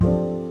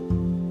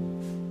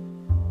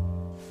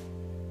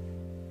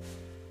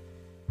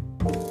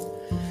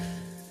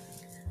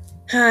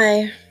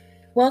Hi,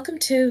 welcome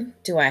to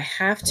Do I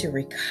Have to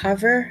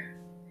Recover?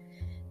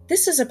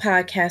 This is a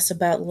podcast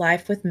about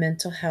life with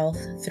mental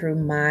health through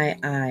my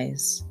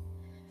eyes.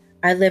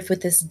 I live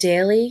with this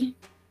daily,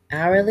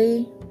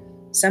 hourly,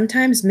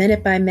 sometimes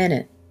minute by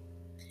minute.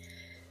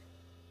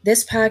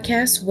 This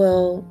podcast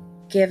will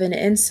give an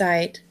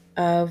insight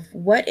of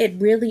what it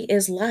really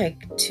is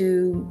like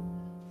to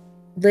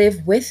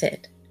live with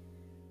it,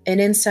 an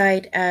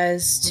insight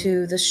as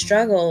to the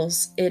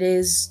struggles it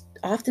is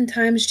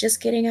oftentimes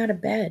just getting out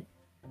of bed.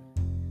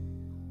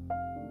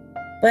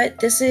 But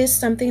this is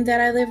something that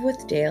I live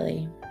with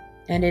daily,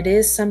 and it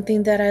is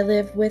something that I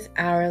live with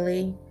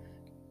hourly,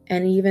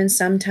 and even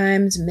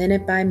sometimes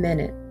minute by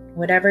minute,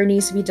 whatever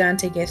needs to be done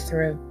to get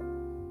through.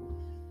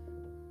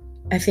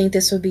 I think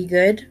this would be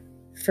good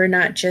for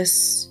not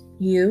just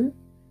you,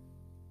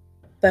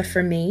 but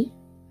for me,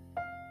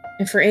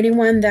 and for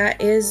anyone that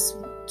is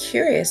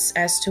curious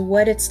as to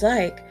what it's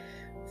like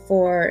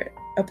for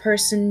a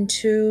person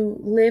to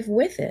live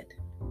with it.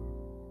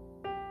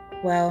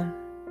 Well,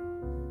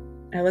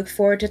 I look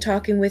forward to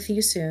talking with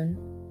you soon.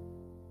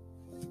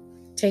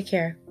 Take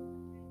care.